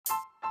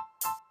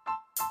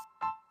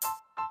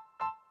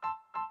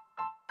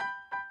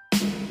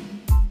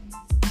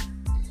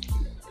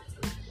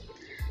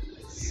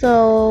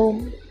So,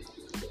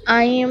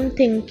 I am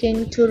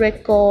thinking to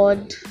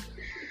record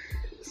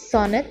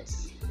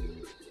sonnets,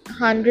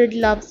 100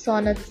 Love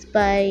Sonnets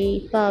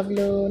by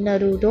Pablo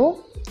Neruda,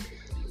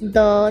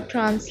 the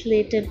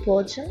translated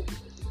version,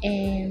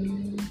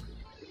 and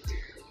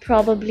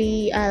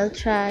probably I'll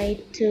try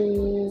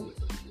to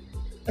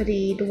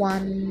read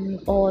one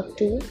or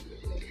two,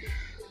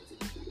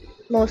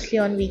 mostly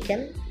on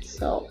weekend.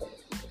 So,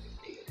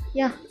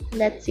 yeah,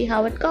 let's see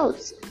how it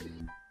goes.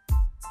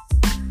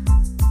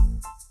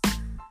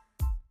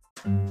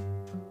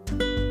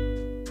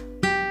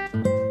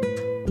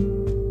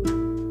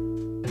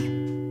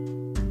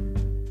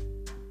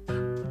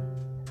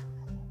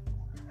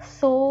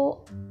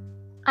 So,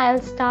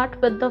 I'll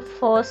start with the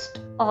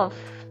first of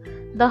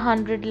the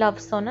 100 Love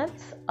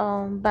Sonnets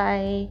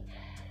by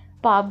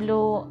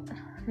Pablo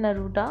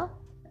Neruda,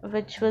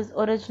 which was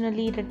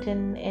originally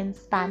written in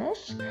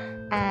Spanish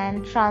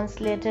and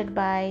translated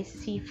by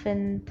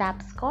Stephen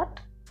Tapscott.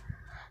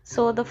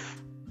 So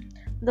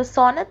the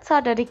sonnets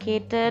are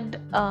dedicated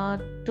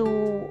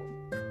to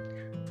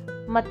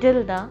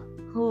Matilda,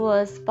 who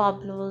was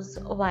Pablo's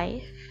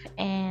wife,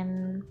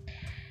 and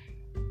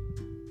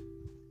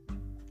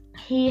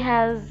he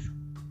has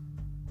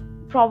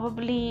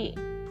probably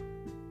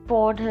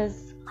poured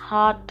his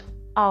heart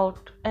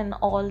out in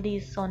all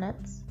these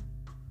sonnets.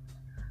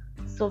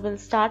 So we'll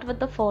start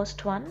with the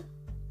first one.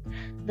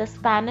 The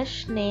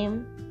Spanish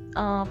name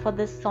for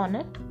this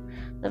sonnet,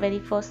 the very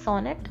first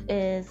sonnet,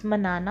 is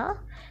Manana,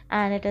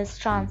 and it is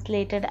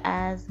translated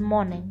as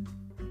morning.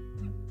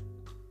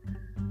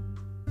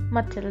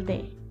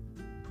 Matilde.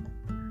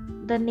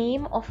 The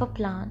name of a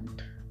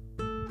plant,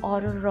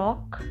 or a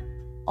rock,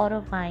 or a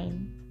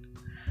vine,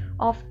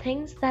 of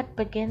things that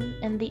begin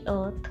in the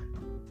earth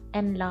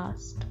and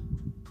last.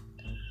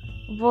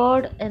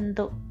 Word in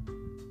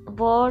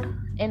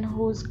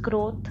whose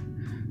growth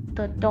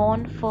the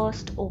dawn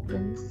first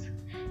opens,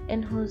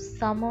 in whose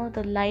summer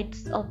the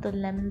lights of the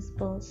lemons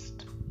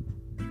burst.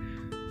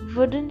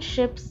 Wooden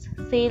ships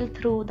sail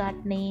through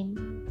that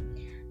name,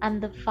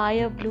 and the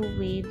fire blue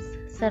waves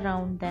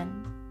surround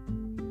them.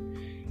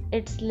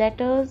 Its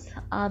letters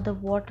are the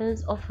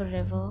waters of a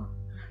river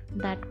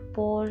that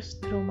pours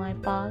through my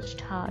parched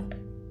heart.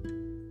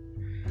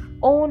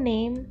 O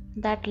name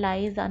that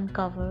lies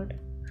uncovered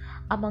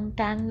among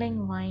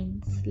tangling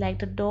vines, like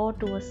the door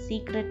to a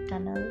secret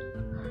tunnel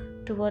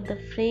toward the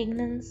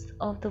fragrance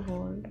of the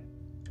world.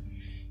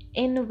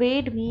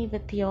 Invade me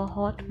with your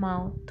hot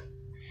mouth,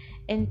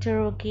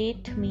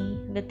 interrogate me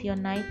with your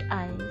night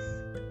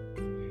eyes.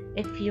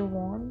 If you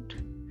want,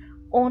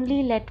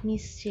 only let me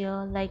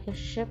steer like a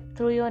ship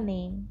through your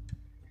name.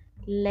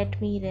 Let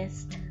me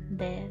rest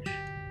there.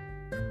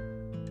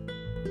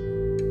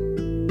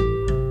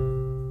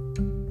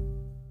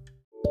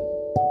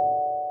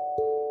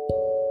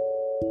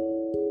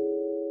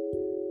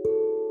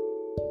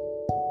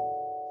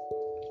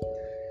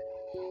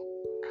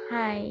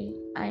 Hi,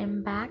 I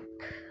am back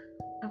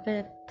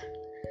with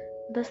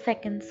the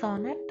second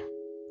sonnet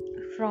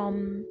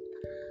from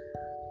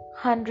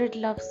 100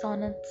 Love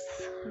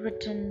Sonnets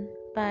originally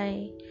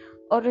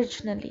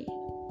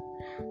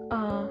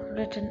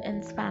written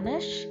in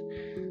Spanish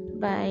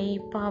by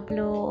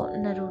Pablo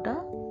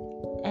Neruda,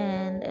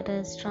 and it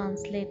is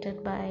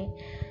translated by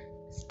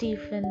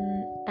Stephen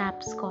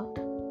Tapscott.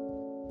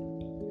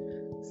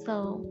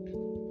 So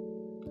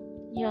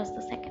here's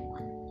the second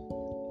one.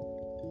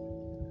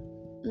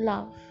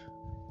 Love.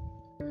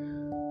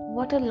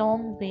 What a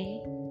long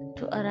way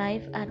to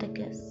arrive at a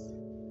kiss.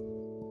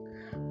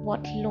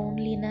 What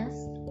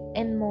loneliness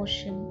in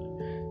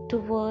motion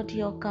toward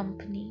your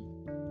company.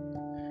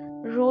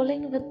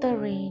 Rolling with the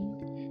rain,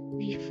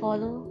 we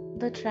follow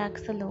the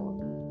tracks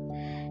alone.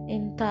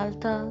 In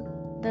Taltal,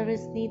 there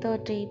is neither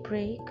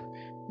daybreak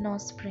nor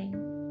spring.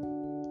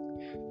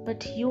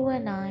 But you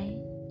and I,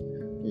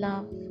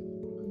 love,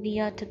 we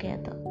are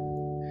together.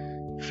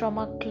 From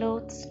our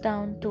clothes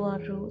down to our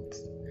roots,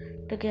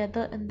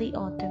 together in the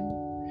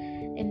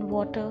autumn, in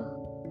water,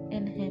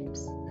 in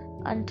hips,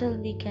 until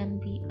we can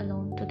be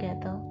alone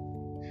together.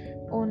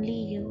 Only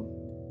you,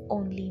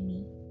 only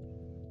me.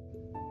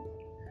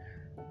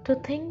 To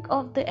think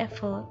of the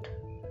effort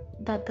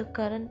that the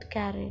current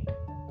carried,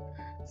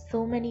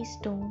 so many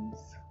stones,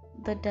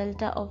 the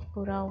delta of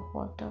Burao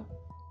water.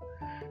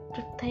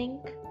 To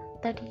think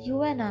that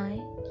you and I,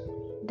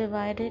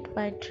 divided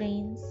by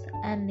trains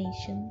and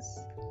nations,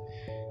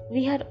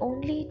 we had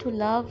only to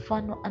love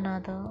one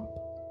another,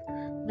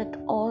 with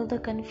all the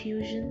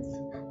confusions,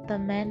 the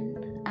men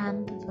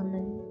and the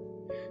women,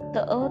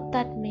 the earth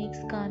that makes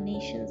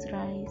carnations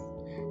rise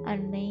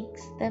and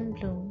makes them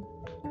bloom.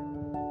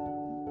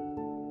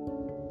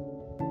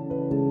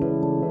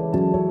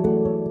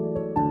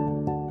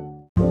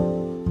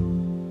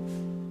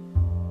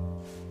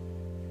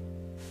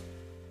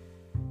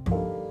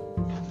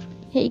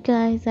 Hey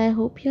guys, I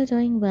hope you're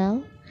doing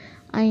well.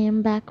 I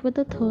am back with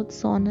the third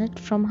sonnet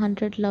from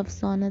 100 Love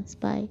Sonnets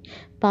by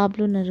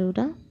Pablo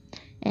Neruda,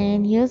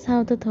 and here's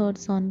how the third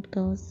sonnet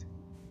goes.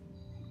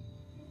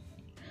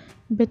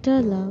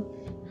 Bitter love,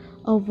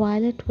 a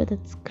violet with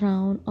its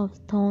crown of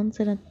thorns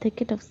in a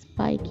thicket of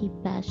spiky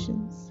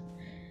passions,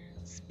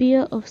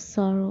 spear of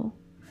sorrow,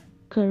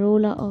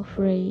 corolla of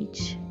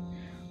rage.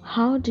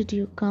 How did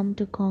you come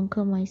to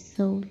conquer my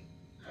soul?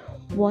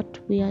 What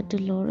Via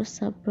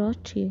Dolorosa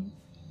brought you?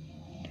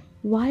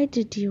 Why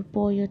did you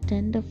pour your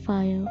tender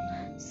fire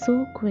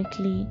so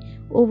quickly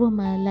over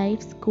my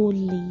life's cool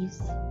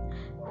leaves?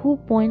 Who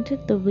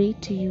pointed the way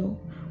to you?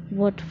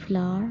 What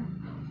flower?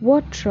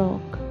 What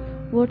rock?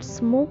 What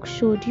smoke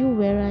showed you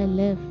where I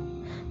live?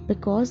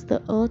 Because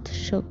the earth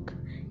shook,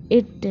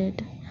 it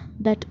did,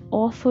 that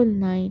awful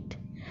night.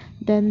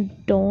 Then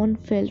dawn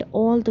filled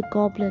all the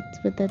goblets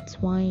with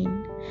its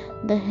wine.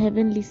 The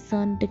heavenly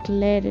sun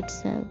declared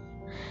itself,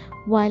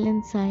 while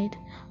inside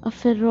a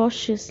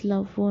ferocious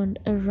love wound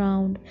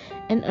around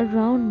and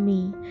around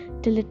me,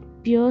 till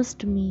it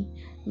pierced me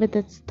with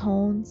its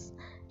thorns,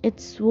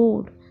 its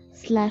sword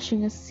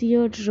slashing a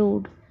seared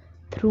road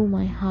through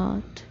my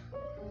heart.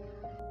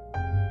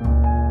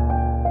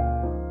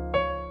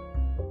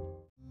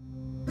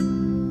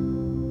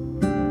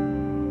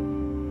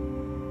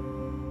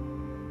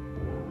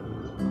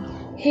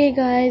 Hey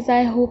guys,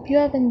 I hope you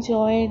have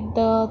enjoyed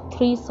the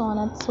three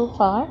sonnets so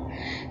far,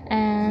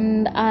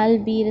 and I'll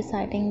be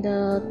reciting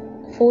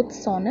the fourth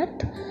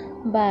sonnet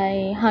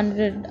by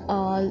 100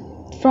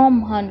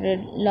 from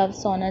 100 Love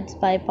Sonnets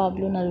by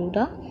Pablo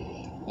Neruda.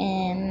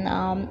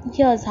 And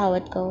here's how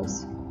it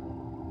goes.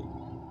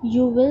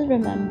 You will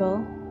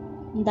remember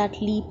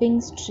that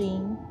leaping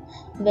stream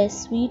where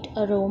sweet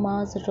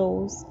aromas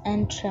rose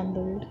and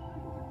trembled,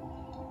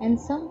 and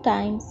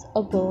sometimes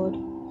a bird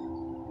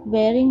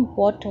wearing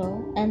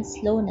water and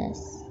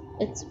slowness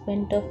its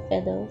winter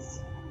feathers.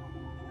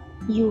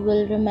 You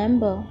will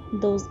remember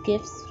those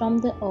gifts from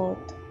the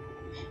earth,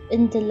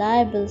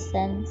 indelible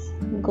scents,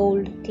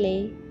 gold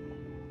clay,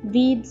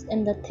 weeds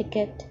in the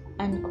thicket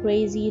and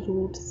crazy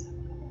roots,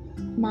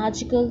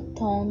 magical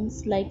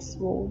thorns like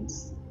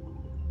swords.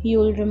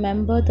 You'll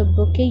remember the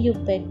bouquet you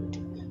picked,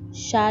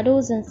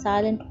 shadows in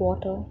silent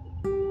water,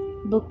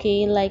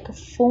 bouquet like a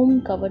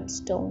foam-covered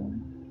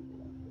stone.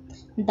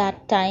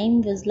 That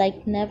time was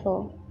like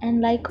never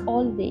and like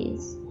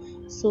always,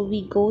 so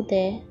we go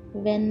there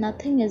when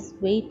nothing is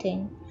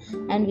waiting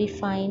and we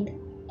find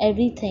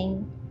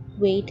everything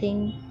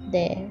waiting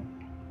there.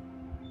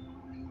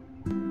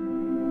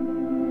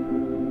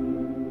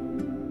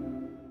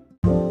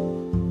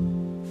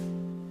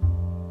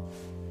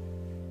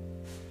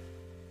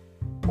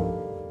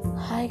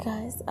 Hi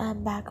guys,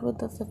 I'm back with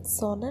the fifth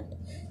sonnet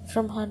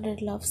from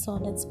 100 Love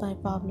Sonnets by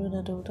Pablo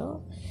Neruda,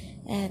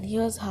 and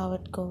here's how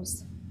it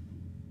goes.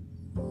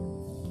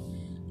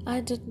 I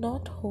did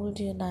not hold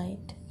your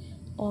night,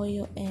 or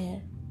your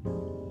air,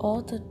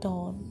 or the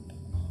dawn,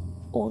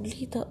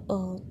 only the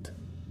earth,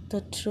 the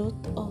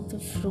truth of the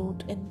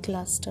fruit in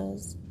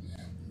clusters,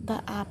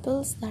 the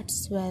apples that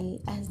swell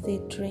as they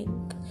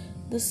drink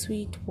the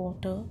sweet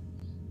water,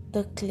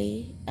 the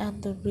clay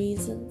and the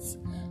raisins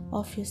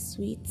of your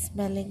sweet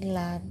smelling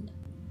land.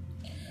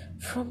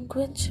 From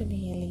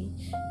Quinchimeli,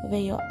 where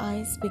your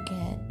eyes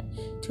began,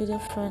 to the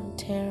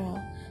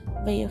Frontera,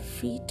 where your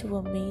feet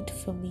were made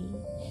for me,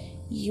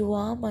 you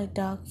are my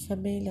dark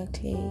familiar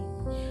clay.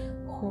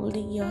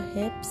 Holding your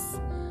hips,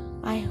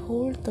 I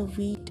hold the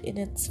wheat in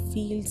its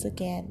fields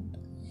again.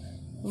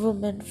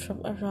 Woman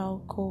from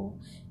Arauco,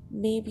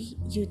 maybe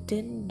you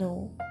didn't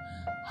know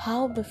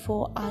how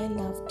before I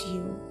loved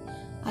you,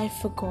 I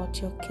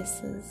forgot your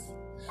kisses.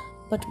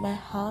 But my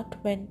heart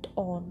went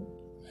on,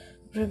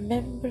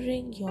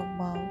 remembering your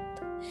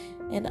mouth,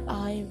 and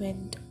I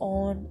went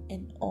on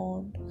and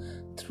on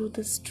through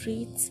the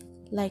streets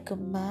like a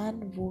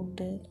man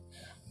wounded,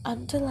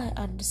 until I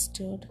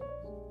understood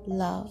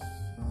love.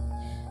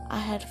 I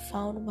had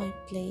found my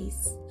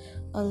place,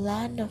 a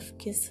land of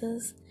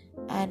kisses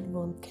and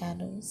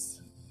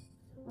volcanoes.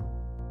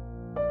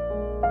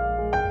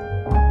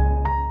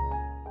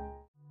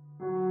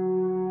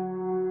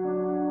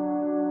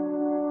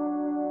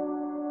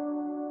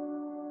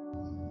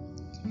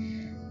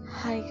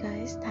 Hi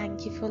guys,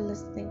 thank you for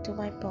listening to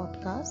my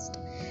podcast.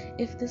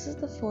 If this is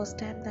the first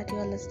time that you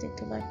are listening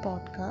to my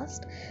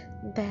podcast,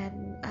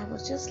 then I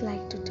would just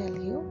like to tell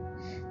you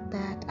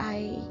that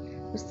I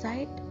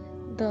recite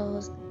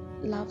the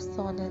love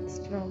sonnets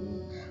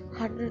from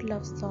 100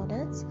 Love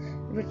Sonnets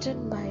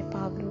written by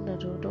Pablo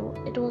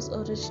Neruda. It was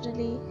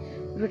originally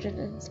written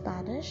in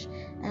Spanish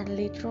and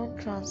later on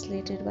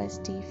translated by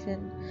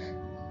Stephen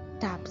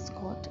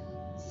Tapscott.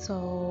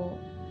 So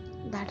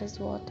that is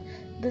what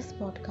this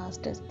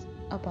podcast is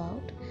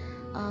about.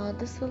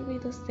 This will be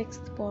the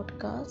sixth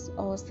podcast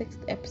or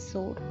sixth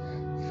episode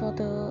for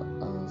the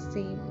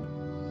same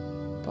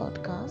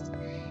podcast,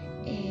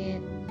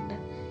 and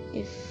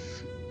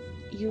if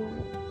you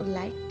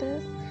like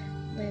this,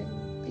 then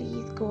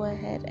please go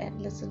ahead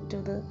and listen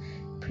to the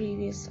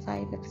previous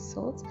 5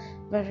 episodes,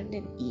 wherein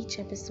in each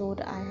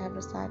episode I have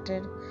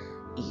recited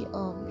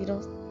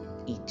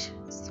each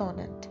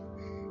sonnet.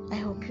 I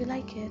hope you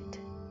like it.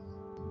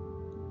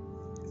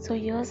 So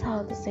here's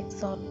how the sixth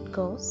sonnet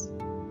goes.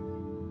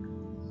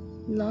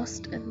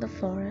 Lost in the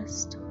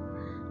forest,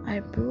 I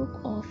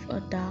broke off a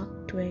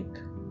dark twig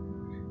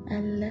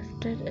and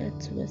lifted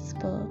its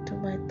whisper to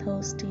my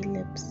thirsty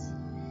lips.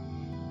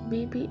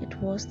 Maybe it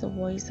was the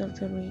voice of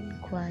the rain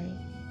crying,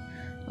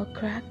 a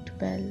cracked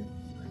bell,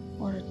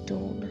 or a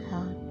torn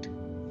heart.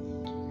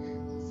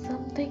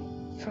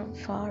 Something from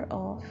far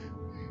off,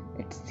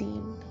 it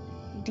seemed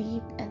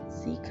deep and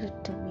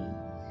secret to me,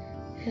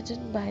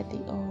 hidden by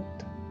the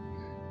earth,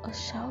 a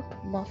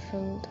shout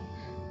muffled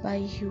by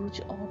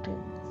huge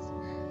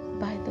autumns,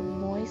 by the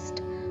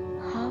moist,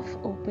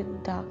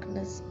 half-open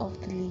darkness of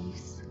the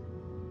leaves.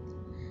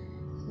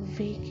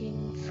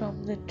 Waking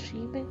from the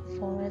dreaming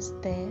forest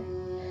there,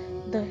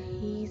 the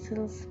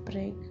hazel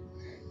sprig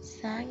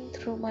sang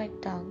through my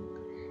tongue,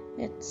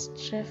 its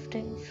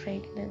drifting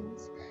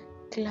fragrance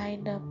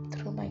climbed up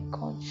through my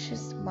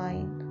conscious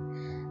mind,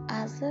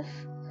 as if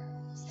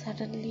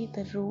suddenly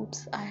the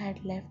roots I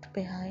had left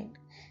behind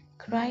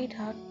cried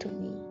out to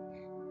me,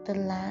 the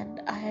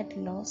land I had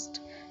lost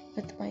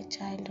with my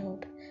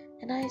childhood,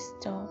 and I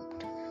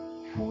stopped,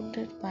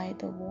 wounded by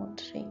the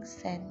wandering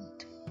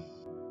scent.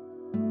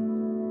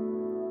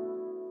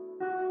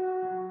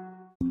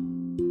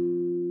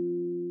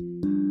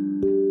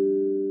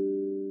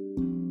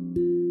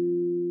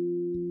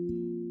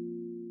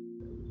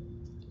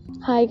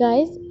 Hi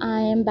guys, I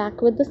am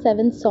back with the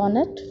seventh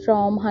sonnet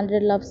from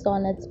 100 Love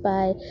Sonnets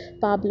by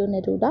Pablo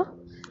Neruda,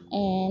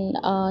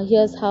 and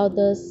here's how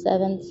the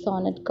seventh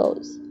sonnet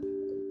goes.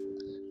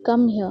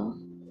 Come here,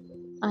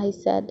 I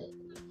said,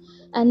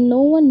 and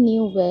no one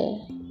knew where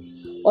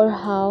or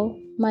how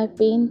my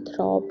pain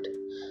throbbed.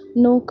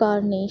 No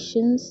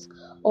carnations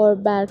or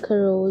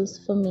barcaroles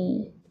for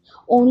me,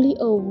 only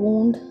a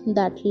wound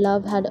that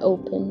love had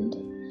opened.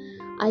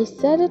 I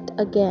said it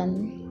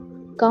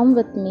again, come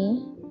with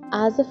me,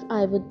 as if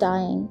I were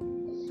dying,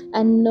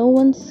 and no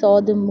one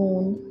saw the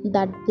moon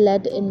that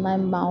bled in my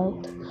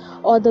mouth,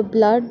 or the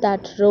blood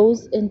that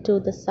rose into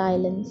the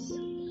silence.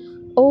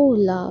 Oh,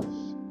 love,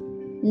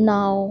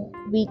 now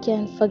we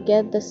can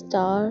forget the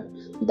star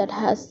that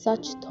has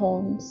such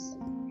thorns.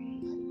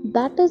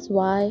 That is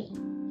why,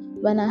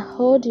 when I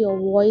heard your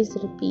voice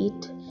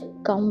repeat,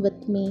 come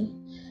with me,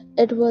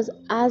 it was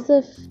as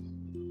if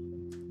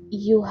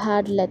you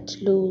had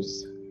let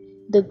loose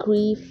the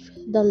grief,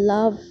 the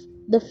love,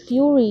 the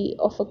fury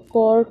of a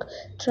cork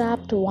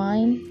trapped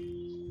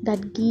wine,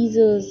 that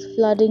geysers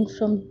flooding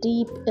from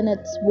deep in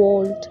its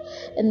vault.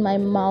 In my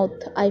mouth,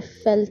 I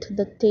felt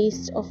the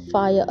taste of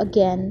fire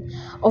again,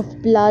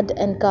 of blood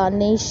and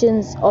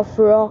carnations, of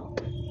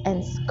rock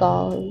and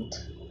scald.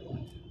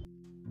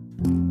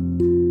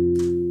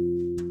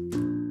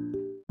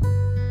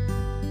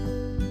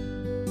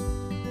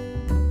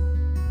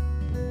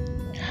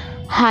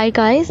 Hi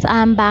guys,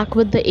 I'm back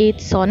with the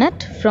eighth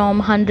sonnet from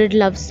 100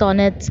 Love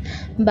Sonnets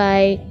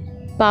by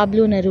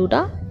Pablo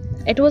Neruda.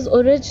 It was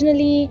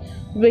originally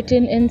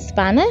written in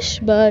Spanish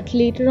but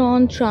later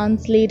on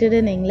translated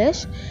in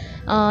English.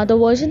 The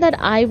version that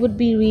I would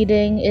be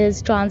reading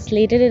is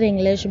translated in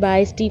English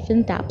by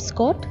Stephen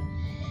Tapscott.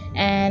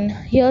 And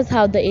here's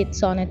how the eighth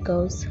sonnet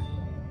goes.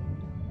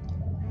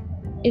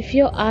 If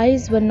your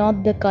eyes were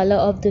not the color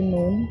of the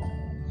moon,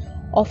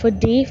 of a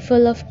day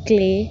full of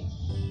clay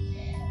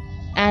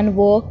and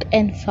work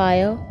and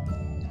fire,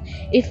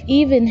 if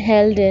even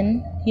held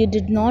in, you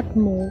did not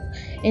move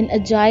in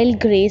agile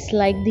grace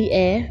like the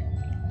air,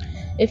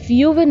 if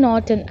you were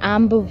not an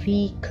amber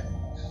week,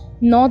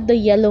 not the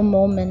yellow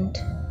moment,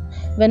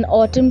 when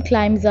autumn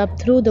climbs up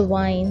through the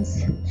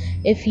vines,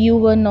 if you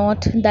were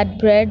not that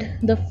bread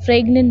the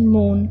fragrant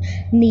moon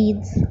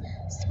needs,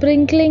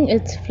 sprinkling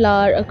its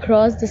flower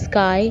across the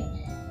sky,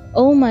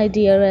 oh my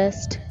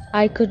dearest,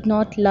 I could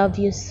not love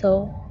you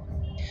so.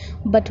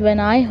 But when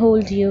I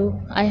hold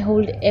you, I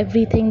hold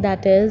everything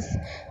that is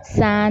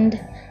sand,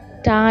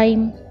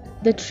 time,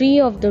 the tree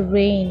of the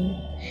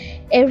rain.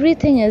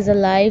 Everything is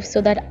alive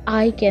so that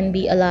I can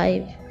be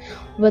alive.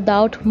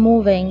 Without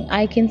moving,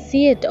 I can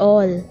see it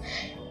all.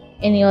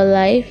 In your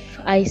life,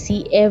 I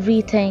see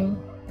everything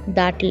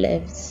that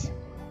lives.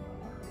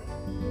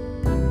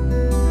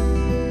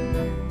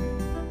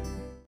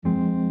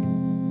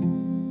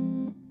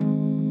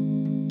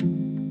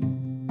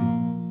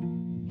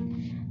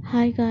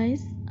 Hi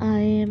guys, I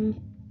am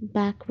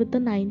back with the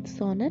ninth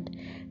sonnet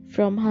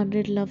from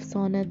 100 Love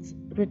Sonnets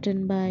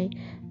written by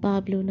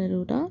Pablo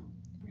Neruda.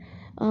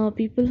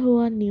 People who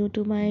are new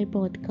to my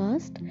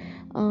podcast,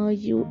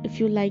 if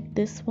you like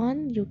this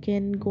one, you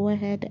can go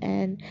ahead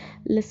and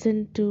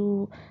listen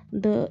to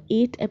the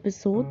 8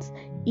 episodes.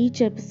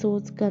 Each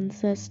episode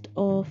consists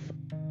of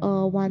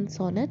one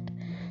sonnet,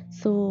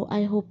 so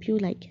I hope you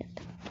like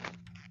it.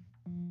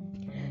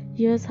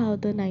 Here's how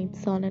the ninth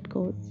sonnet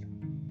goes.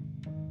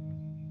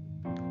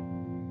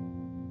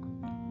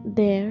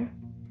 There,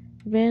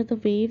 where the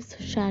waves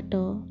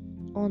shatter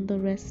on the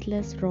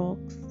restless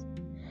rocks,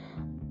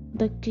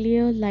 the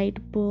clear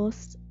light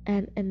bursts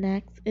and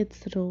enacts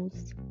its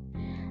rose,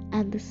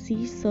 and the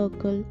sea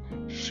circle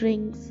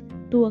shrinks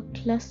to a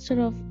cluster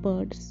of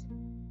birds,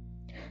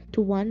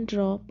 to one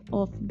drop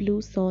of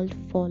blue salt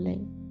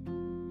falling.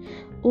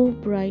 O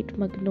bright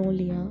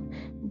magnolia,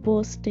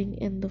 bursting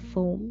in the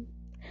foam,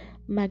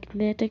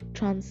 magnetic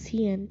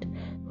transient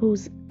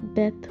whose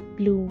death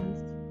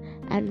blooms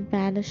and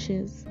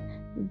vanishes,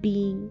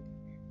 being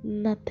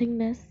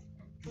nothingness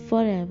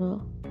forever,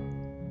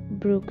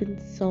 broken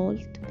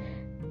salt,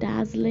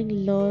 dazzling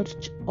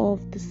lurch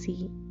of the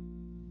sea.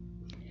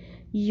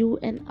 You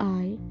and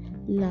I,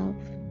 love,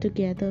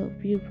 together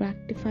we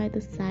rectify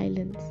the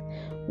silence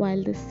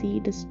while the sea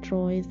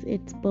destroys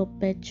its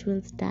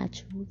perpetual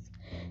statues,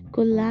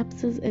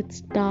 collapses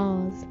its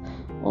towers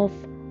of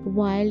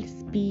wild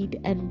speed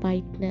and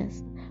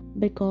whiteness,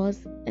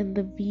 because in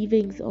the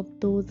weavings of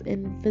those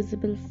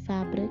invisible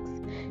fabrics,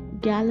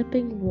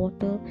 galloping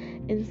water,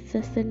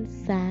 incessant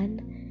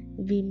sand,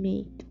 we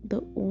make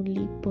the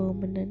only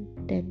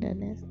permanent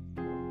tenderness.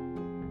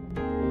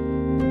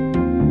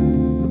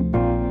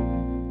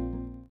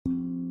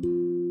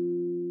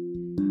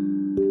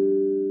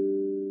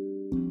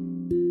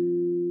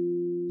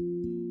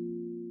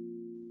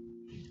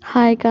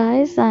 Hi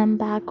guys, I'm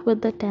back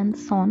with the 10th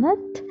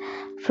sonnet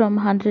from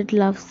 100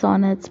 Love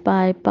Sonnets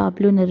by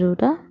Pablo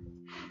Neruda.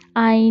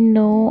 I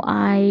know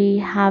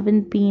I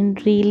haven't been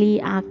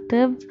really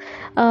active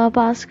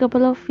past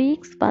couple of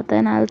weeks, but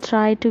then I'll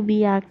try to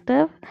be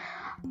active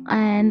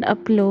and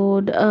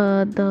upload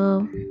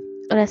the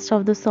rest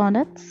of the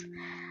sonnets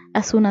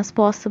as soon as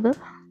possible.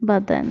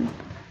 But then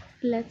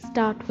let's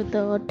start with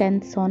the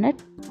 10th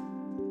sonnet.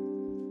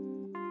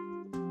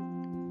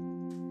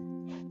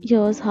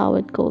 Here's how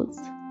it goes.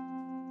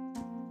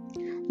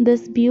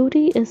 This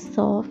beauty is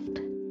soft,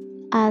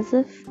 as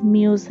if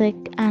music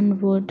and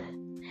wood.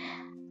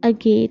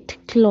 Agate,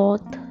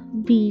 cloth,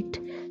 wheat,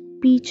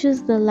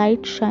 peaches the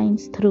light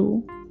shines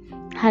through,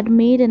 had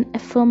made an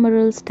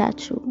ephemeral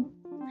statue,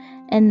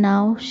 and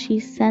now she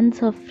sends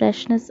her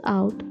freshness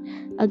out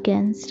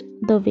against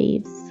the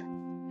waves.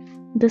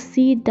 The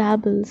sea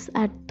dabbles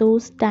at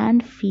those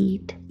tanned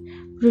feet,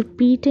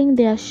 repeating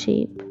their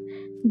shape,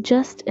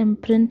 just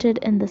imprinted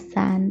in the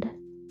sand.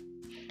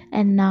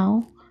 And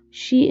now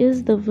she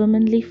is the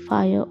womanly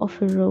fire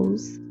of a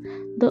rose,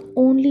 the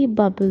only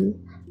bubble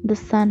the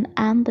sun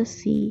and the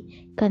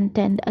sea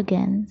contend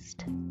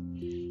against.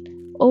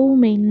 Oh,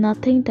 may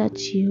nothing touch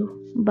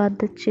you but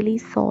the chilly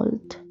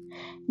salt.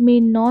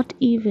 May not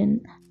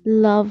even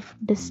love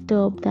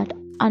disturb that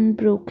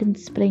unbroken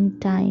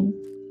springtime.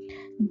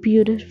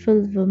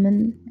 Beautiful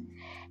woman,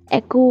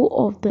 echo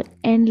of the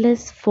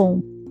endless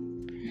foam.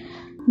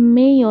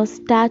 May your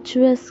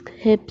statuesque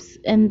hips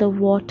in the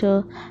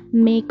water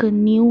make a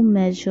new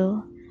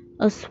measure,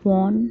 a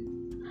swan,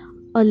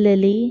 a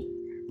lily,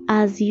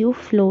 as you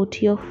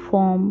float your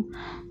form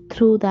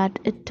through that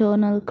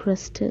eternal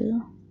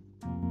crystal.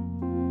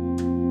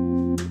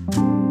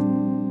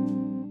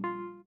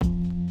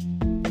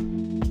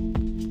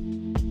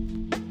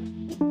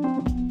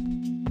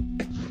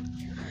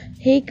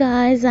 Hey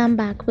guys, I'm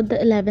back with the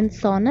 11th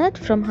sonnet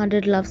from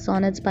 100 Love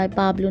Sonnets by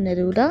Pablo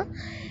Neruda,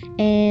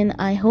 and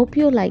I hope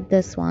you like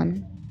this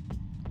one.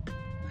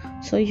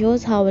 So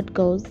here's how it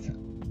goes.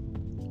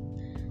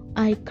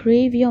 I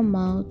crave your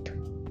mouth,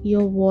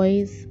 your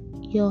voice,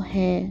 your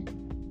hair.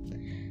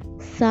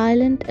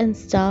 Silent and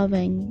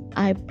starving,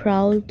 I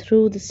prowl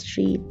through the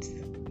streets.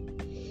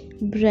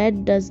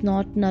 Bread does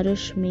not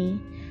nourish me,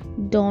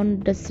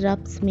 dawn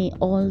disrupts me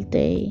all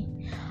day.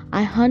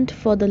 I hunt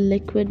for the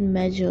liquid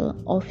measure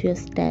of your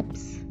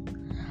steps.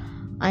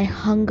 I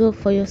hunger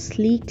for your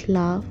sleek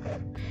laugh,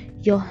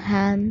 your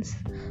hands,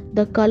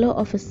 the color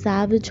of a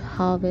savage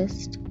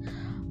harvest.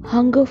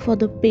 Hunger for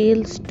the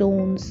pale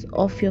stones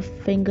of your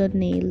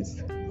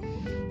fingernails.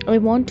 I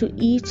want to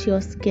eat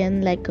your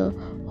skin like a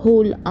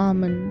whole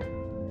almond.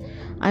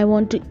 I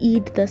want to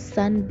eat the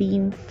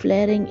sunbeam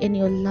flaring in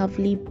your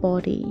lovely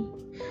body,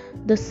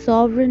 the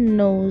sovereign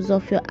nose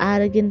of your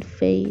arrogant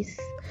face.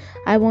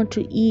 I want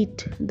to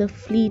eat the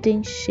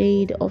fleeting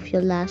shade of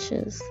your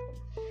lashes.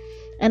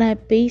 And I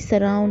pace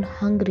around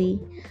hungry,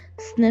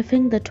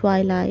 sniffing the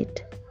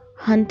twilight,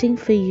 hunting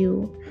for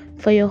you,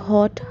 for your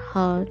hot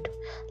heart,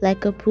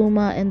 like a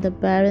puma in the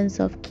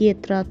barrens of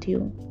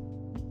Kietratu.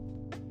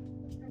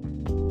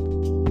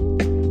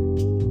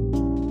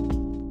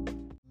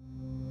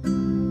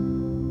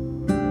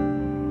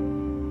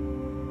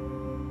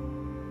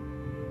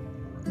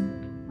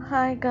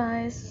 Hi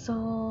guys,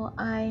 so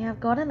I have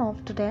gotten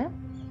off today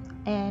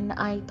and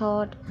I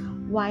thought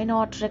why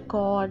not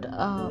record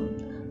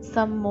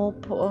some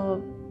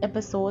more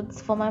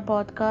episodes for my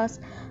podcast,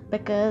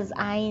 because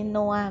I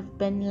know I have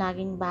been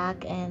lagging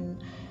back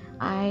and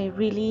I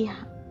really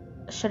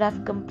should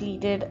have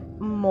completed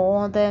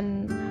more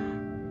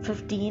than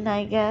 15,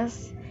 I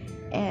guess,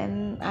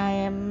 and I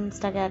am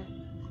stuck at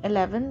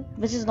 11,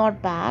 which is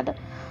not bad,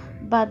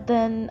 but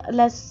then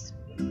let's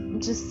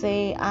just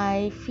say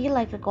I feel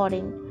like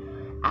recording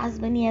as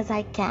many as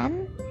I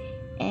can,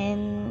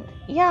 and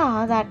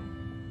yeah,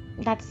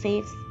 that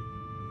saves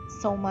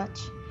so much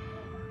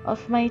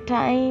of my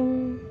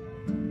time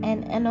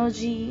and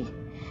energy,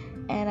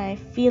 and I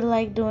feel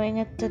like doing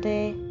it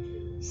today.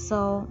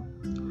 So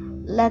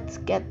let's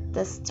get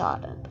this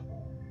started.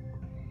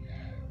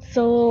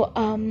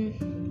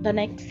 The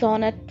next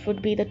sonnet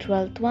would be the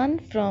 12th one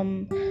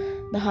from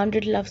the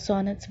 100 Love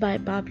Sonnets by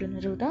Pablo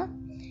Neruda.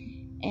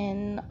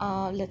 And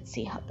let's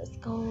see how this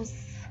goes.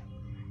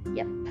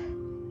 Yep.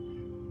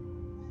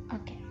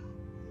 Okay.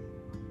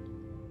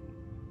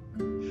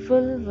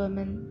 Full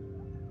woman,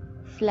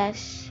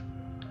 flesh,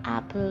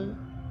 apple,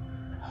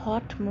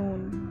 hot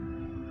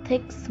moon,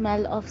 thick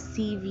smell of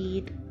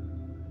seaweed,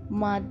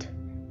 mud,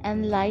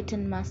 and light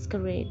in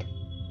masquerade.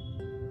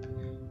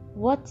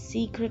 What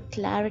secret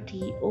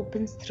clarity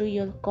opens through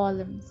your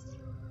columns?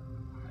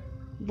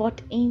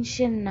 What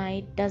ancient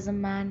night does a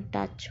man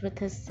touch with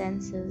his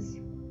senses?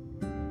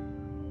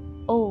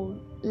 Oh,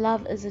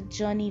 love is a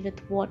journey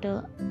with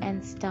water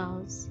and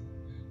stars,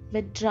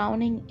 with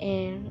drowning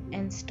air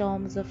and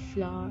storms of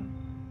flower.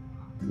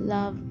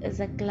 Love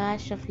is a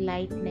clash of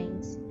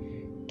lightnings,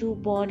 two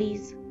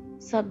bodies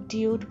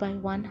subdued by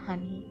one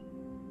honey.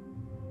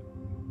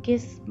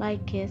 Kiss by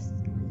kiss,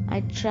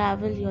 I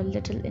travel your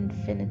little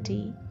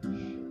infinity,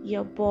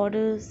 your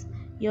borders,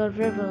 your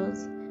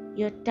rivers,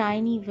 your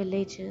tiny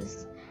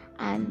villages,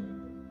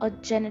 and a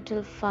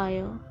genital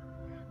fire,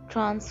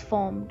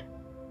 transformed,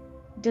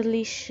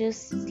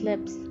 delicious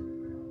slips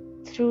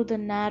through the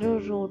narrow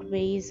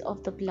roadways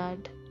of the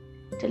blood,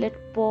 till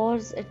it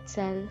pours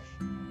itself,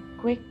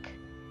 quick,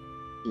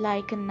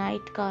 like a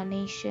night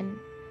carnation,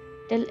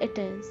 till it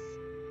is,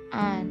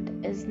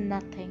 and is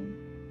nothing,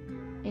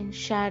 in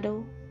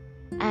shadow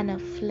and a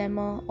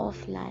flimmer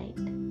of light.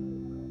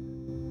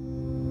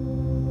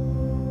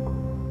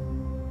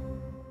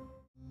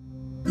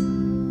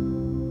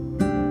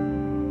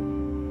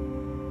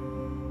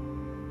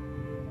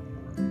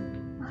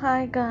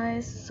 Hi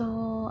guys,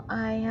 so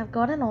I have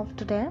gotten off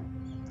today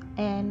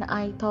and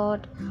I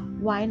thought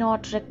why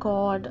not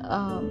record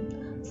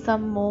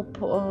some more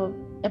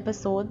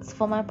episodes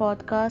for my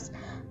podcast,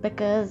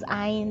 because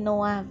I know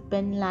I have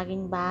been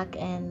lagging back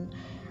and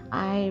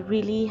I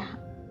really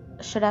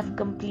should have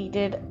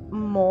completed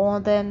more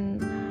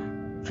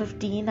than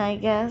 15, I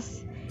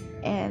guess,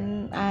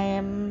 and I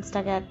am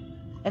stuck at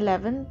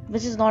 11,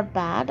 which is not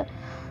bad,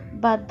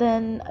 but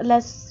then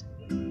let's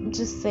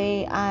just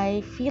say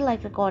I feel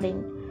like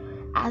recording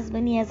as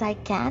many as I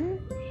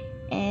can,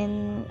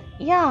 and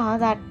yeah,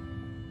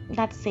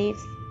 that saves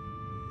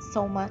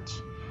so much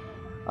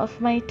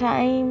of my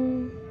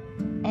time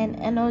and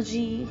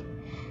energy,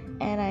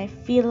 and I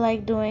feel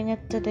like doing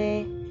it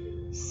today.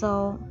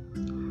 So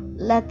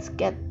let's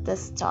get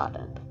this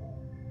started.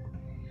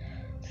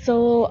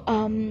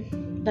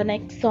 The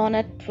next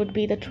sonnet would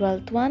be the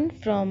 12th one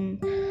from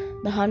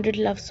the 100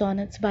 Love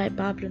Sonnets by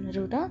Pablo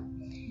Neruda,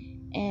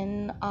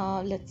 and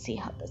let's see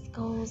how this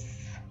goes.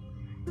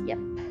 Yep.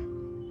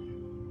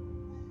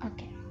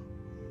 Okay.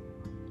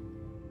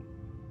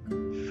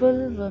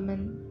 Full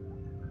woman,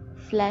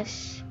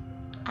 flesh,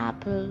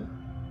 apple,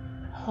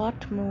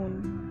 hot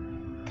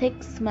moon,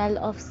 thick smell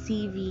of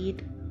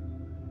seaweed,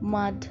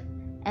 mud,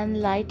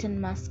 and light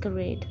in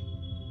masquerade.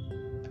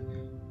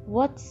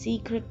 What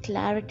secret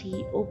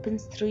clarity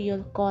opens through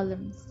your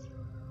columns?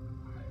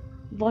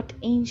 What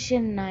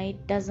ancient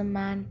night does a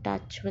man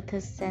touch with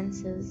his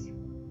senses?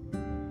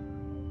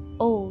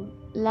 Oh,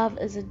 love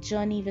is a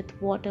journey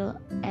with water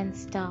and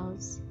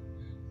stars,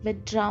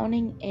 with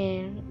drowning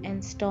air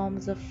and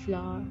storms of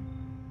flower.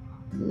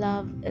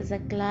 Love is a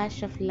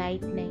clash of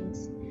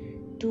lightnings,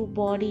 two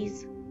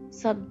bodies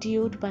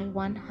subdued by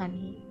one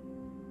honey.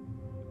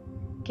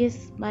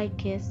 Kiss by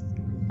kiss,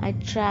 I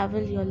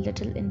travel your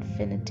little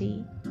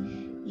infinity,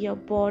 your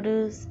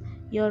borders,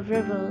 your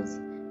rivers,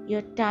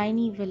 your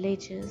tiny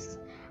villages,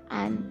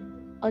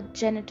 and a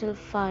genital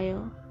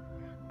fire,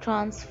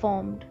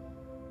 transformed,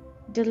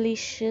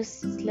 delicious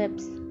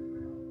slips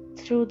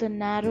through the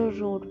narrow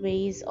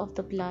roadways of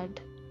the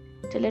blood,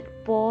 till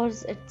it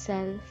pours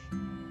itself,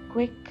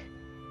 quick,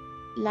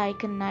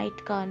 like a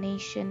night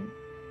carnation,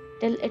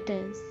 till it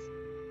is,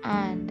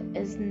 and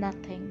is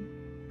nothing,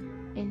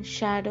 in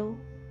shadow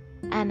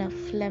and a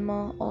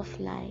flimmer of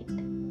light.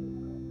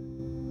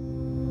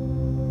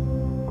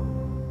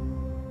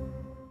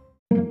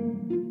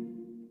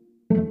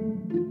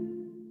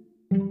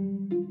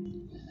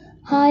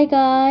 Hi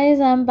guys,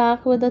 I'm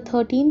back with the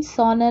 13th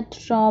sonnet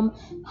from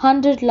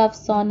 100 Love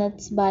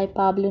Sonnets by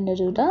Pablo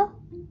Neruda.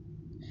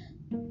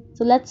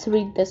 So let's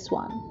read this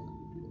one.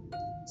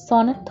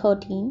 Sonnet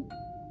 13.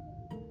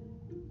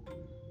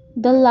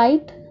 The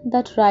light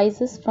that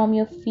rises from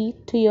your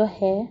feet to your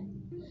hair,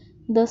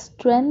 the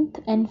strength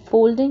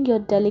enfolding your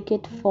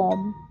delicate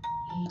form,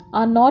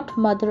 are not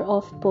mother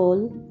of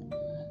pearl,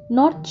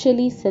 not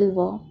chilly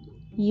silver.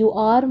 You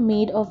are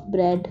made of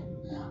bread,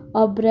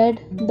 a bread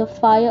the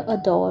fire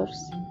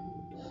adores.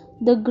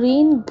 The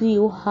grain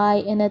grew high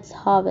in its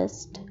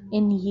harvest,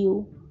 in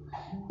you.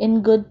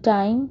 In good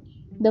time,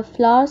 the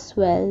flower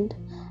swelled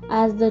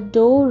as the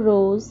dough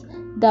rose,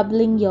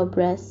 doubling your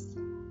breasts.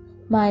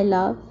 My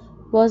love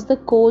was the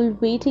coal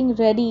waiting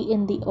ready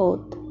in the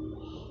earth.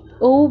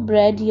 O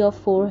bread, your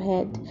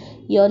forehead,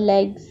 your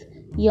legs,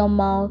 your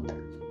mouth,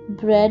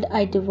 bread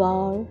I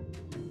devour.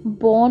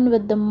 Born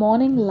with the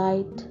morning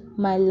light,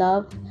 my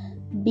love,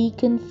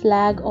 beacon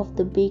flag of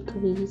the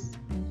bakeries.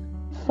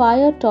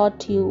 Fire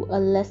taught you a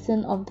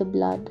lesson of the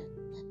blood.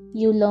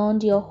 You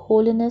learned your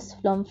holiness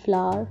from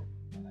flour,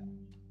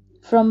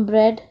 from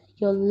bread,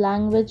 your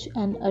language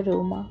and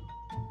aroma.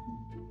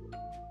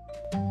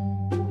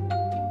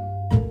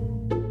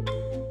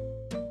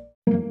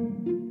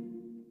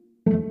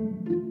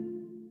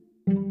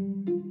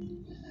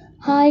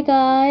 Hi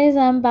guys,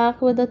 I'm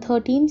back with the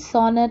 13th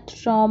sonnet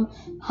from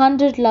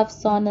 100 Love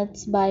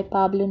Sonnets by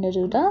Pablo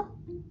Neruda.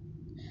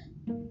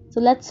 So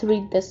let's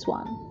read this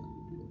one.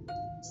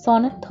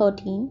 Sonnet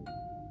 13.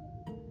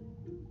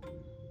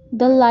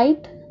 The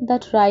light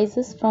that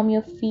rises from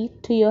your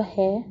feet to your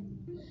hair,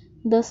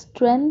 the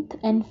strength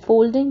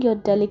enfolding your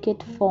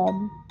delicate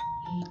form,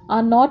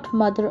 are not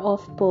mother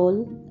of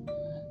pearl,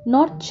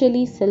 not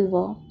chilly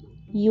silver.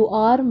 You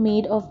are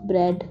made of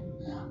bread,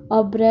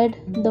 a bread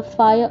the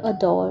fire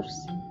adores.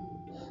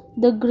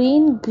 The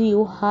grain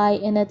grew high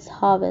in its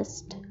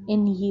harvest,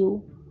 in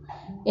you.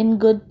 In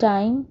good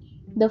time,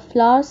 the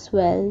flower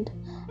swelled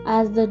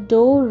as the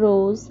dough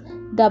rose,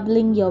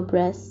 doubling your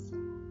breasts.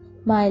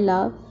 My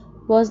love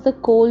was the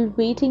coal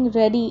waiting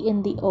ready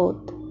in the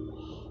earth.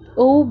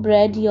 O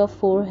bread, your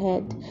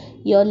forehead,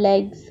 your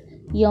legs,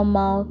 your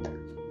mouth,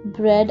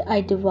 bread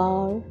I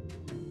devour.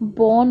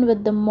 Born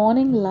with the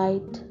morning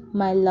light,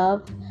 my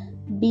love,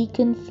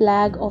 beacon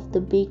flag of the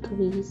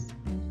bakeries.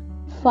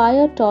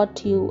 Fire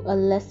taught you a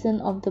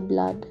lesson of the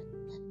blood.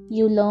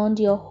 You learned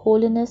your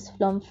holiness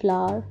from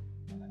flour,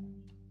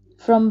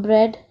 from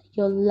bread,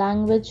 your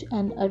language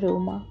and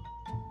aroma.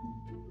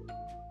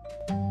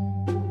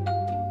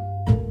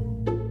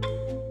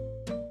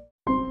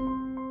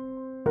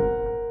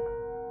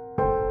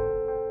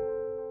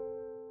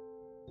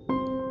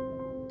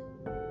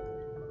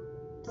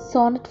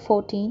 Sonnet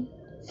 14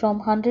 from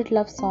 100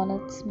 Love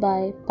Sonnets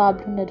by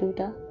Pablo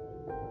Neruda.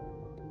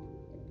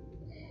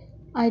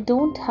 I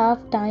don't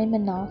have time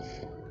enough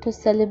to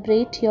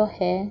celebrate your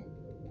hair.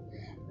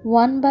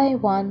 One by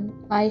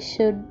one I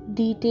should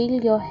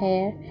detail your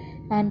hair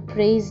and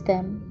praise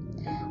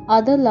them.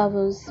 Other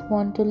lovers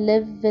want to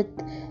live with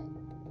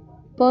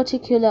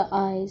particular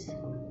eyes.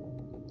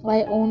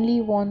 I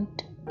only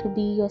want to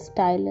be your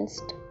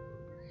stylist.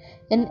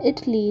 In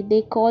Italy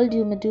they called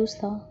you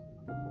Medusa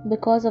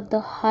because of the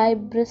high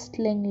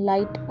bristling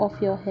light of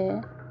your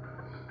hair.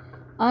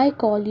 I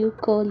call you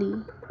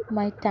Curly,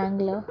 my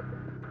tangler.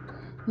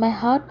 My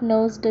heart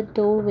knows the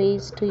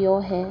doorways to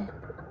your hair.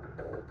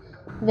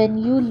 When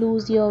you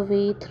lose your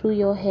way through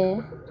your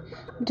hair,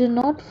 do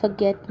not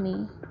forget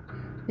me.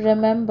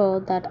 Remember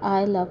that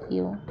I love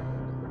you.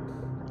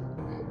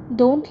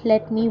 Don't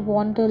let me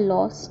wander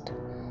lost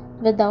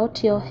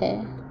without your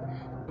hair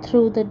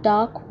through the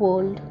dark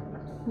world,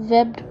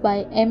 webbed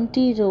by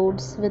empty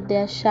roads with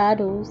their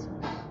shadows,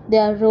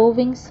 their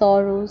roving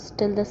sorrows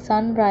till the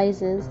sun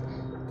rises,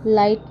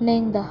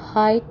 lightening the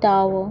high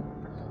tower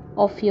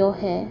of your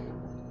hair.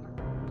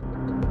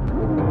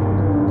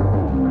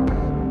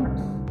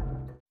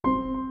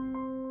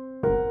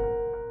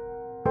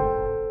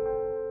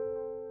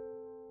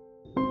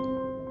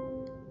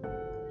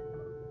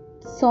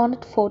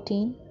 Sonnet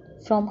 14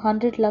 from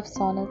 100 Love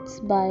Sonnets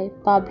by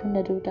Pablo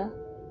Neruda.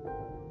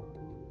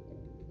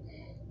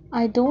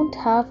 I don't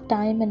have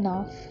time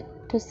enough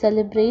to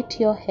celebrate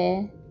your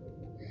hair.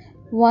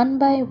 One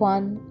by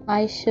one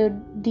I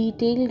should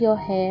detail your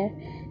hair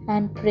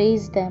and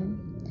praise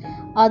them.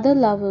 Other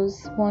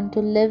lovers want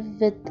to live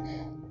with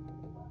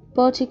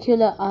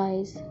particular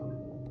eyes.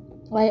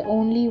 I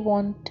only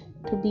want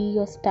to be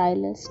your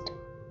stylist.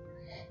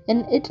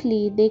 In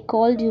Italy they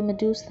called you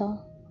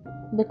Medusa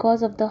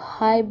because of the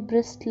high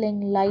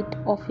bristling light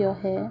of your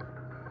hair.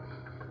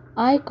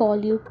 I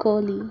call you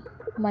Curly,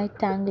 my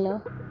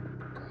tangler.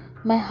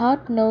 My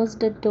heart knows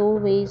the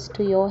doorways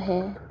to your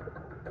hair.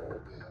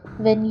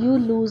 When you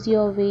lose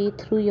your way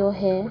through your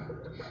hair,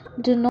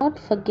 do not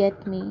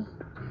forget me.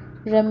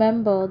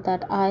 Remember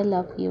that I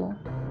love you.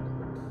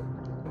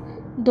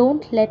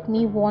 Don't let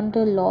me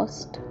wander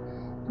lost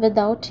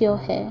without your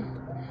hair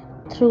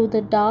through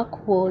the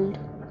dark world,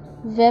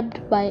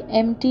 webbed by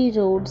empty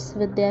roads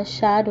with their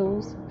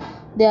shadows,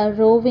 their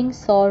roving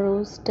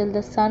sorrows till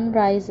the sun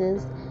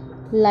rises,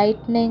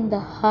 lightening the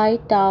high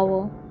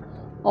tower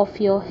of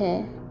your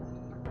hair.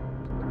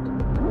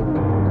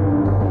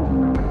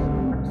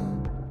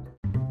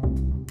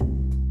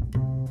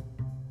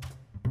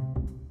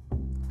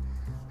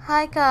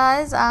 Hi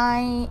guys,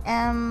 I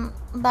am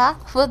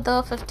back with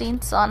the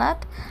 15th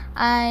sonnet.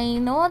 I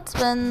know it's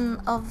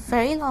been a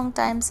very long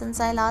time since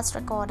I last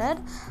recorded,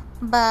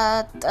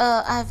 but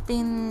I've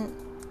been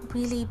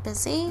really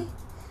busy,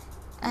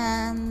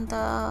 and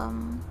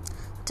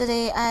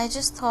today I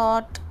just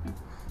thought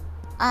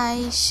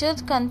I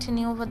should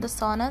continue with the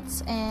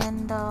sonnets,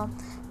 and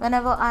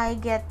whenever I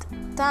get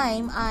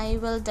time I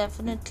will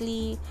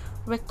definitely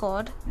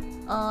record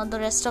the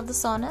rest of the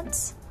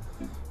sonnets,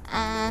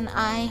 and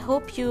I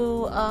hope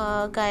you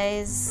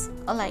guys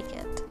like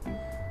it.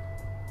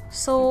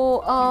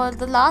 So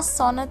the last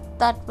sonnet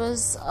that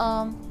was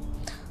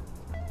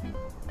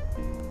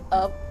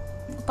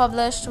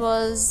published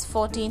was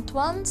 14th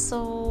one.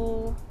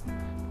 So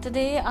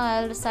today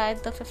I'll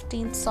recite the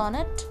 15th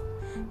sonnet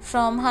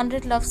from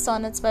 100 Love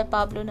Sonnets by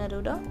Pablo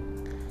Neruda.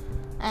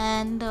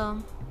 And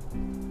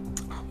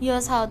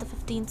here's how the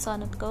 15th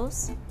sonnet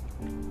goes.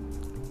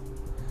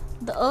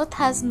 The earth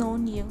has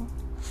known you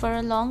for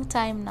a long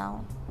time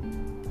now.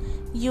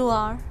 You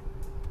are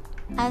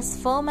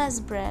as firm as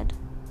bread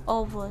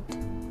or wood.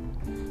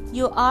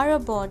 You are a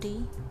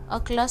body, a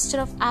cluster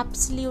of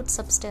absolute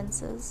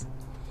substances.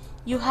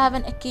 You have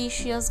an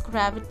acacia's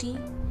gravity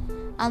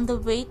and the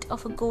weight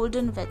of a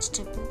golden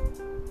vegetable.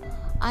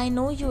 I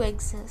know you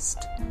exist,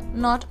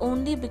 not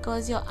only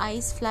because your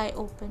eyes fly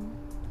open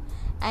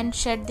and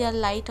shed their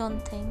light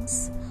on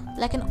things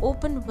like an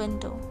open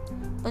window,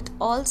 but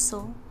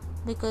also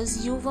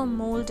because you were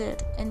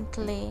molded in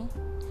clay.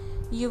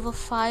 You were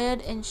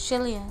fired in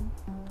Chilean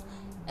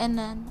in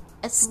an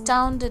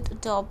astounded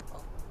adobe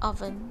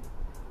oven.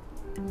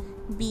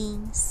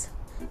 Beings,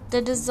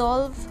 they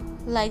dissolve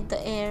like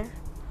the air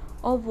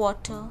or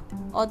water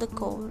or the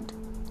cold,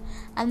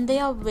 and they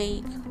are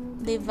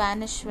vague, they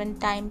vanish when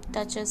time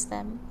touches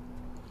them.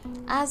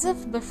 As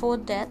if before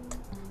death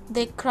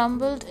they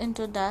crumbled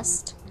into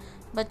dust,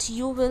 but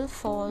you will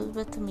fall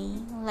with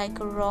me like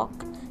a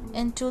rock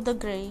into the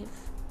grave.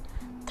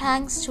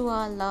 Thanks to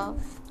our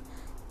love,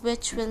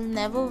 which will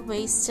never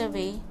waste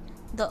away,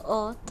 the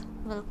earth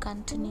will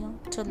continue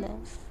to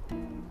live.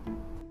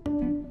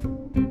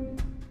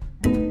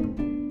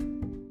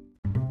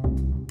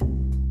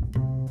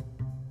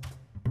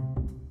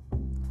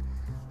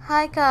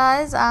 Hi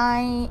guys,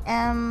 I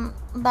am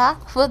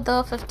back with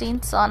the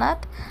 15th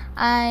sonnet.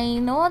 I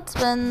know it's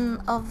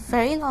been a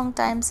very long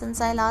time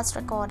since I last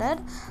recorded,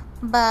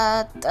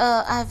 but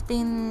I've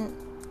been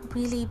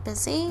really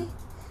busy,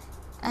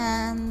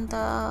 and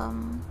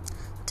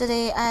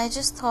today I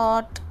just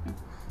thought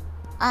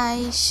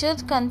I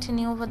should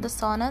continue with the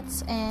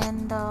sonnets,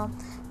 and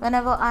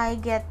whenever I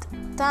get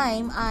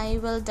time I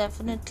will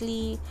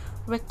definitely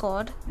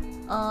record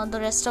the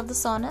rest of the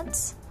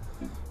sonnets,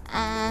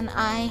 and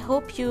I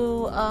hope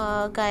you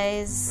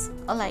guys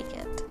like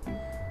it.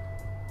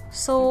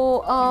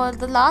 So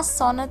the last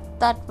sonnet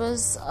that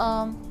was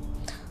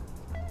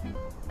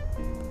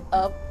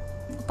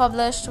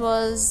published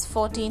was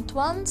 14th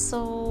one.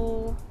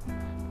 So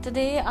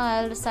today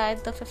I'll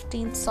recite the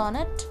 15th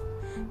sonnet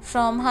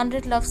from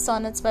 100 Love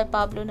Sonnets by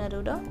Pablo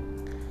Neruda.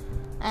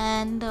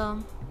 And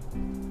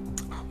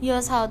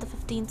here's how the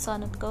 15th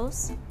sonnet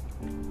goes.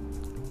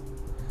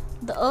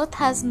 The earth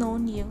has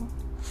known you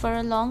for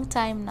a long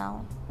time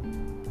now.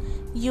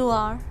 You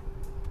are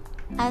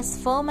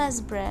as firm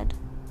as bread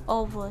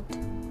or wood.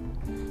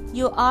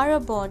 You are a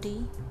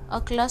body,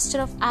 a cluster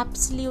of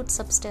absolute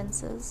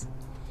substances.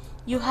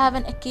 You have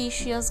an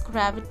acacia's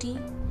gravity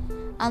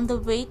and the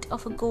weight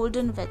of a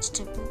golden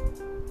vegetable.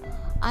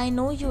 I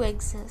know you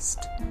exist,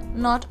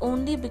 not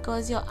only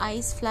because your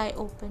eyes fly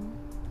open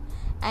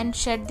and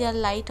shed their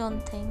light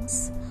on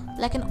things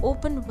like an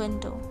open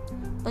window,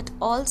 but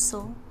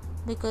also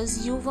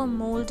because you were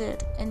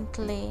molded in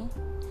clay.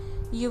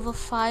 You were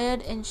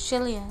fired in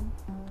Chilean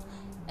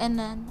in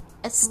an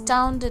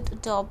astounded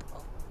adobe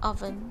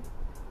oven.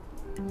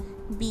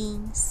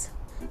 Beings,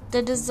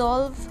 they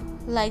dissolve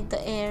like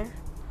the air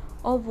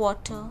or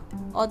water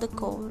or the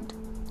cold,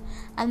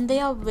 and they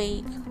are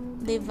vague,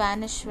 they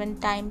vanish when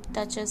time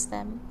touches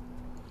them.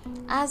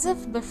 As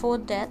if before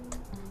death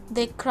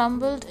they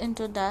crumbled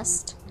into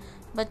dust,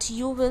 but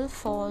you will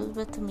fall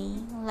with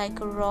me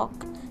like a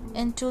rock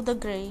into the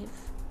grave.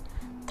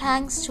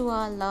 Thanks to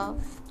our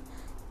love,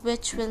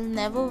 which will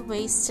never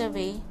waste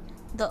away,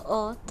 the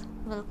earth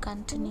will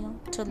continue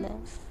to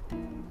live.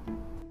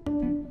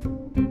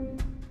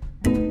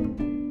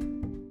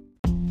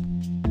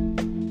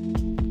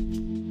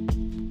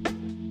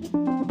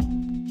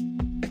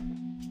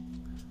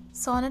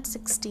 Sonnet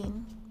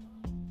 16.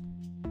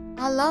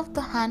 I love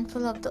the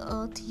handful of the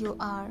earth you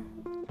are,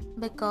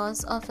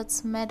 because of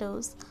its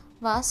meadows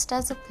vast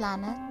as a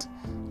planet.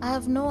 I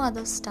have no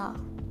other star.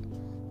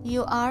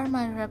 You are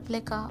my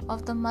replica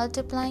of the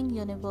multiplying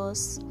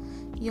universe.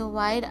 Your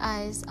wide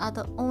eyes are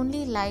the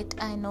only light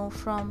I know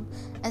from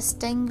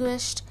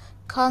extinguished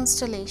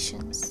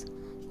constellations.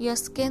 Your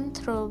skin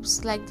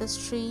throbs like the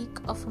streak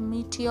of a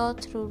meteor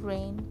through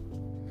rain.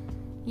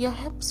 Your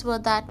hips were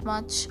that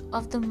much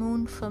of the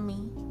moon for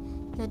me.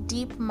 Your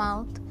deep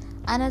mouth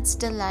and its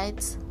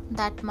delights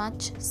that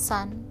much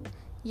sun.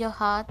 Your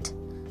heart,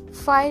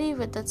 fiery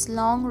with its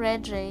long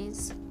red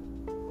rays,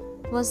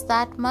 was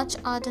that much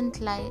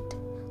ardent light,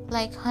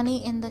 like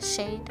honey in the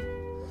shade.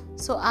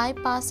 So I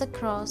pass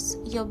across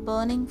your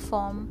burning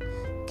form,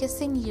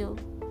 kissing you,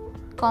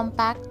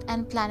 compact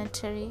and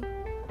planetary,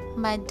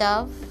 my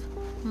dove,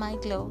 my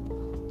globe.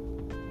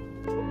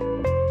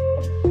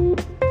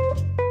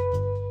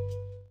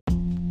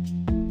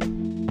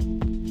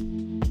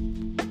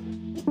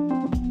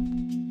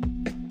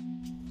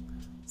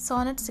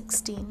 Sonnet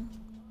 16.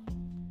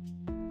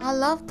 I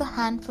love the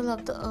handful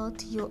of the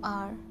earth you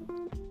are,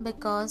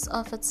 because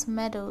of its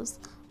meadows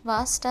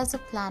vast as a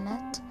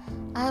planet.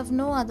 I have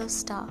no other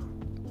star.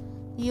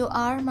 You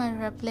are my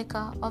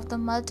replica of the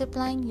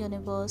multiplying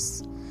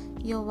universe.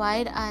 Your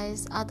wide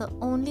eyes are the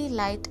only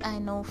light I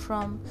know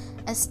from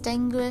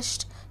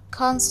extinguished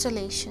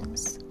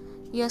constellations.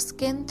 Your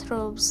skin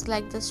throbs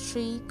like the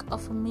streak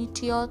of a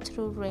meteor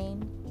through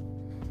rain.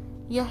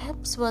 Your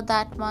hips were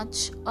that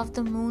much of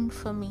the moon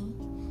for me.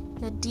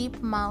 Your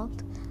deep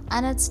mouth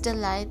and its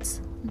delights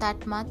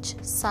that much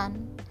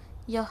sun.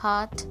 Your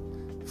heart,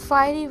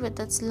 fiery with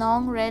its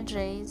long red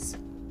rays,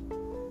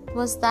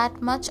 was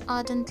that much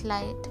ardent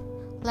light,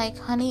 like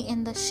honey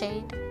in the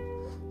shade.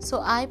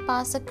 So I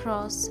pass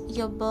across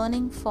your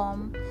burning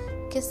form,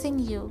 kissing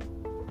you,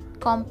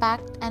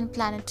 compact and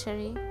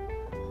planetary,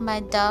 my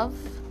dove,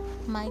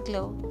 my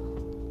glow.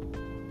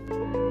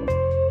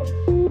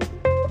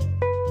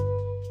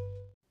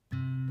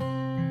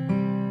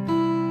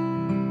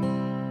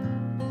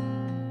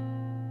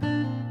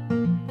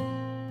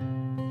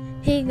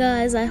 Hey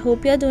guys, I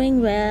hope you're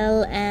doing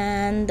well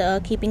and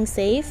keeping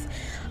safe.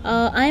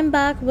 I'm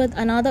back with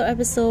another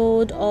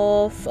episode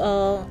of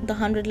the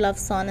 100 Love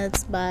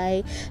Sonnets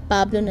by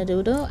Pablo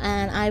Neruda,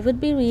 and I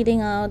would be reading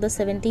out the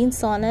 17th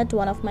sonnet,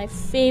 one of my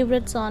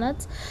favorite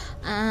sonnets,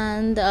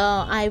 and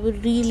I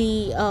would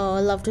really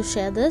love to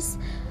share this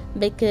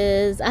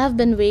because I have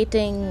been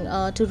waiting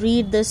to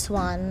read this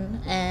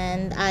one,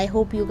 and I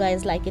hope you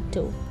guys like it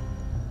too.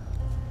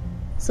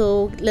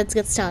 So let's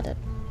get started.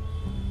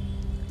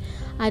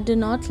 I do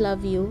not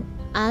love you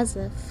as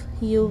if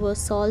you were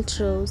salt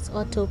rose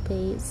or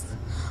topaz,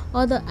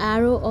 or the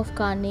arrow of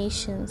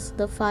carnations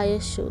the fire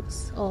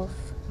shoots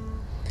off.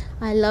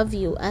 I love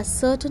you as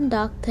certain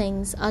dark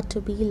things are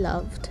to be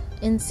loved,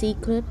 in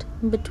secret,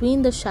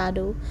 between the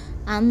shadow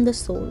and the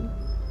soul.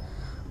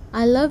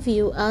 I love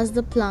you as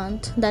the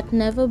plant that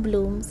never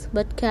blooms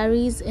but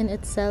carries in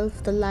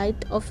itself the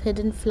light of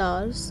hidden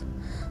flowers.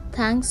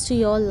 Thanks to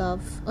your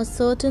love, a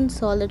certain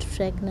solid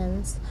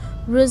fragrance,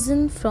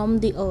 risen from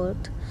the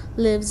earth,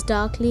 lives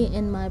darkly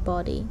in my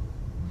body.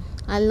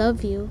 I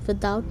love you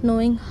without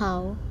knowing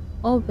how,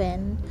 or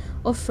when,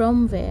 or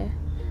from where.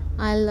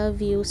 I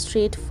love you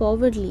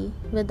straightforwardly,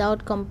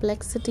 without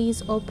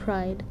complexities or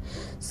pride.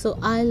 So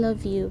I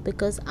love you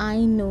because I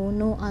know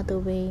no other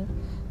way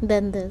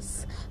than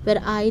this,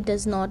 where I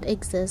does not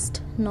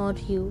exist, nor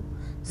you.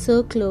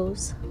 So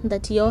close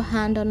that your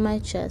hand on my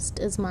chest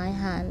is my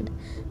hand,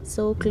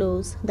 so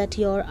close that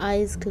your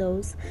eyes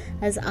close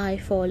as I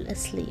fall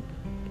asleep.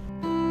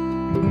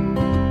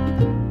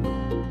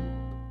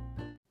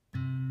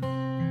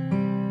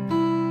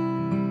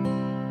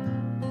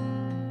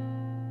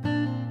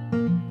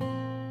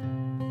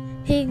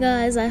 Hey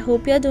guys, I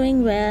hope you're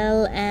doing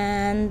well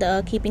and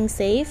keeping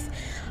safe.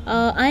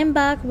 I'm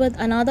back with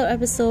another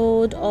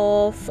episode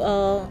of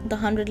the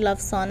 100 Love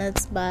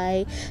Sonnets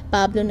by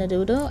Pablo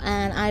Neruda,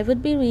 and I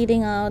would be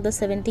reading out the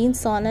 17th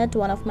sonnet,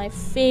 one of my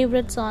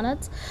favorite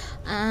sonnets,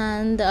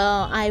 and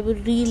I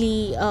would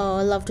really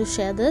love to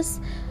share this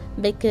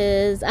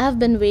because I have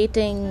been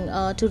waiting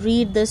to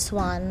read this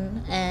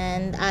one,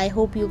 and I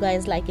hope you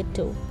guys like it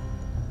too.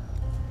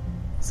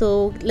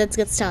 So let's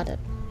get started.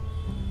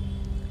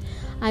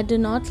 I do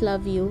not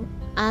love you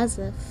as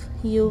if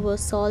you were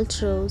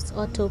salt rose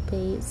or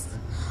topaz,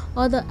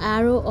 or the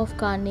arrow of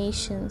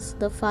carnations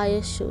the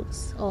fire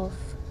shoots off.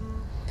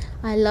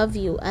 I love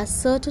you as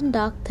certain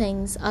dark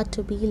things are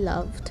to be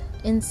loved,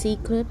 in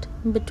secret,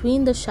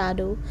 between the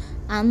shadow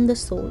and the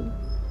soul.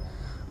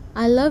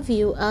 I love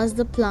you as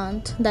the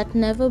plant that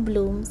never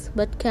blooms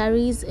but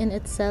carries in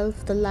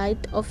itself the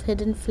light of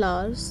hidden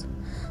flowers.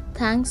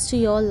 Thanks to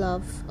your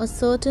love, a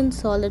certain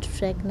solid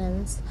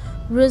fragrance,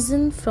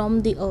 risen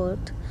from the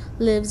earth,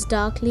 lives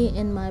darkly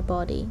in my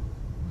body.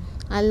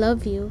 I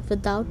love you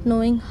without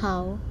knowing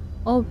how,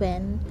 or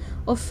when,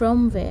 or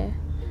from where.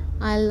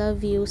 I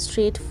love you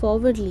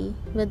straightforwardly,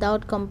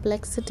 without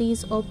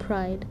complexities or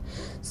pride.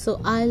 So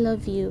I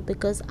love you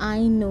because I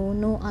know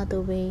no other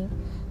way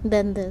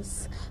than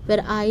this,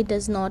 where I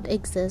does not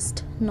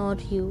exist, nor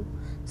you.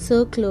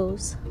 So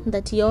close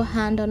that your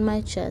hand on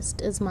my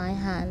chest is my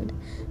hand,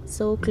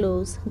 so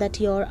close that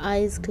your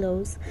eyes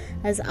close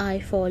as I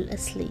fall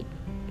asleep.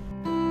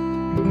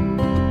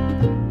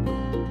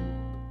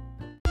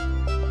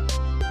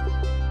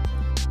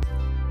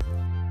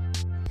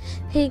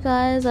 Hey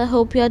guys, I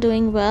hope you are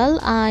doing well.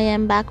 I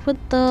am back with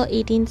the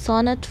 18th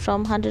sonnet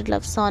from 100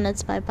 Love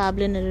Sonnets by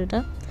Pablo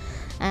Neruda,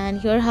 and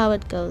here how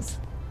it goes.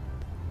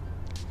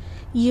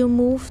 You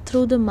move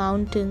through the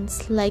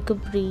mountains like a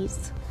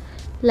breeze,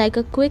 like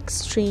a quick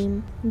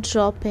stream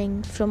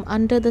dropping from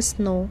under the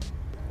snow.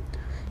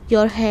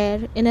 Your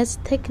hair in its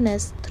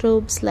thickness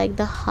throbs like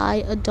the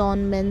high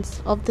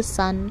adornments of the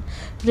sun,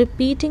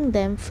 repeating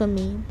them for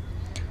me.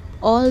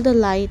 All the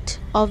light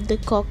of the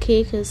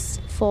Caucasus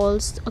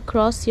falls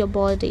across your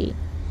body,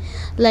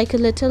 like a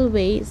little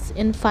vase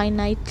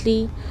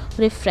infinitely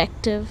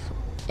refractive,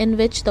 in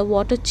which the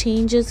water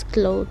changes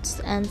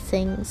clothes and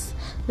sings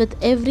with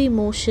every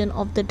motion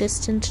of the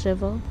distant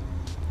river.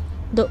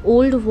 The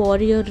old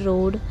warrior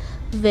road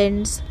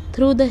winds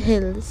through the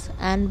hills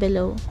and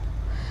below.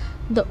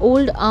 The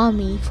old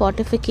army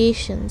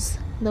fortifications,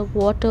 the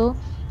water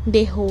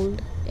they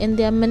hold, in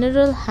their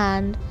mineral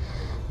hand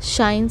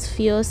shines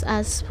fierce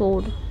as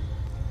sword,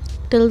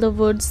 till the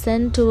word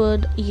sent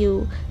toward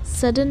you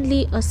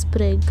suddenly a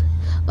sprig,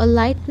 a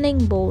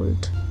lightning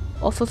bolt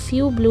of a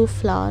few blue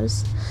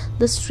flowers,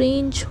 the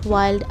strange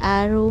wild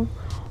arrow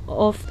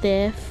of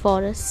their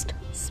forest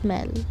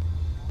smell.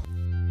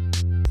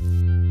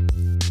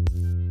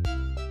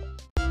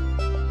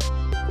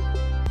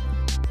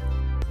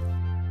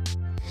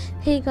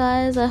 Hey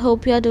guys, I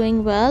hope you are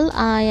doing well.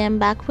 I am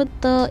back with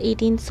the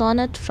 18th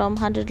sonnet from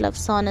 100 Love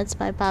Sonnets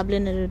by Pablo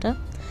Neruda,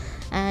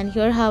 and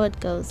here how it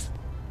goes.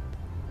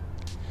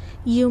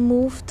 You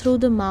move through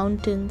the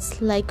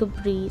mountains like a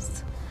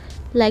breeze,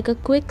 like a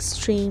quick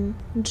stream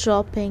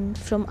dropping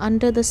from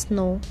under the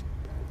snow.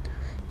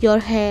 Your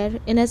hair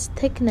in its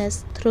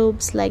thickness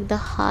throbs like the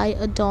high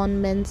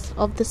adornments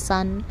of the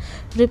sun,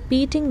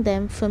 repeating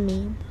them for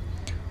me.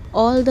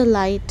 All the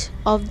light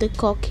of the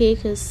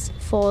Caucasus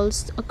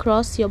falls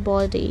across your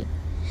body,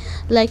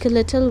 like a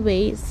little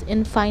vase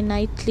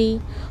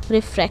infinitely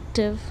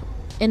refractive,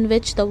 in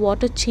which the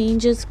water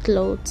changes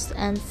clothes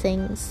and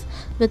sings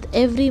with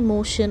every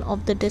motion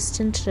of the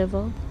distant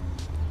river.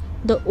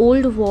 The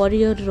old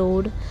warrior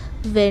road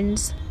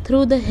winds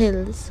through the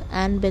hills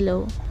and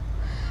below.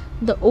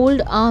 The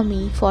old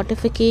army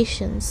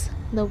fortifications,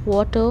 the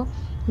water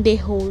they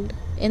hold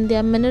in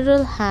their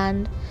mineral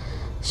hand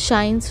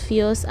shines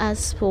fierce as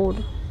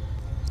sword,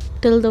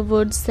 till the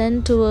word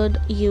sent toward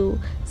you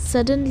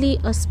suddenly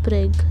a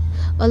sprig,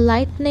 a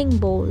lightning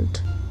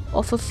bolt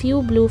of a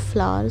few blue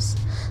flowers,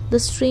 the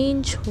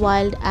strange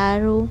wild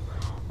arrow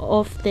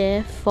of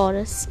their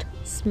forest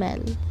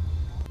smell.